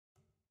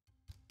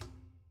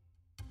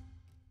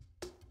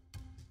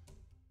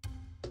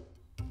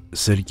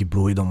Celle qui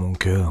pourrit dans mon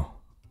cœur,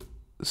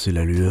 c'est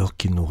la lueur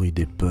qui nourrit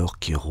des peurs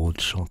qui rôdent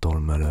chantant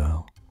le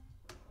malheur.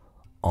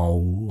 En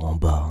haut, en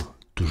bas,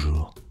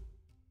 toujours.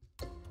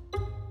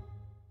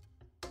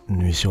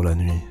 Nuit sur la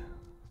nuit,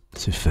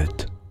 c'est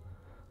fête.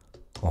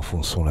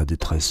 Enfonçons la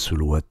détresse sous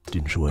l'ouate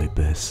d'une joie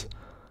épaisse.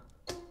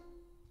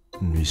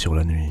 Nuit sur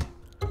la nuit,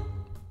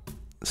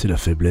 c'est la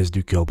faiblesse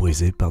du cœur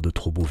brisé par de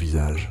trop beaux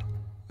visages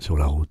sur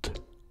la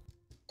route.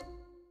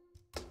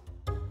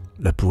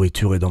 La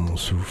pourriture est dans mon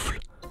souffle,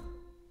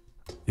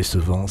 et ce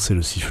vent, c'est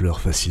le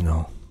siffleur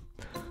fascinant.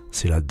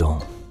 C'est la dent,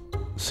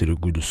 c'est le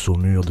goût de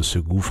saumure de ce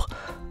gouffre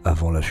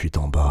avant la fuite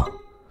en bas,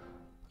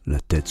 la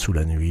tête sous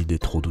la nuit des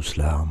trop douces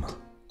larmes.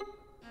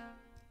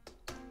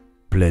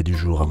 Plaie du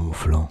jour à mon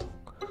flanc,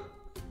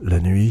 la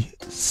nuit,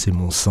 c'est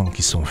mon sang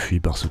qui s'enfuit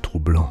par ce trou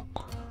blanc.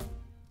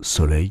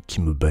 Soleil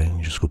qui me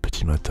baigne jusqu'au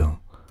petit matin,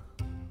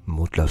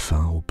 m'ôte la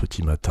faim au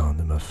petit matin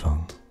de ma faim.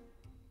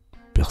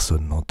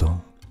 Personne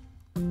n'entend,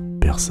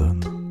 personne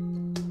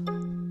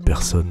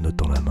ne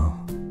tend la main.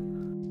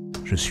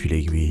 Je suis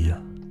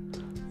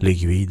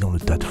l'aiguille dans le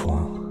tas de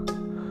foin,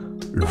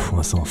 le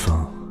foin sans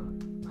fin,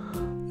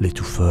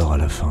 l'étouffeur à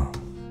la fin.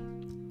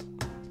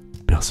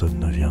 Personne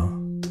ne vient,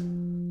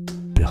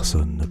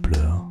 personne ne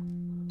pleure,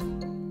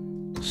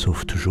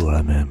 sauf toujours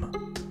la même,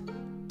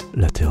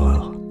 la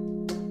terreur.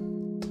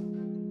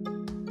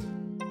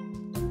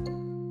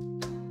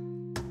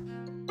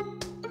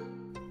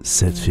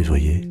 7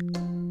 février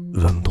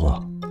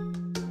 23.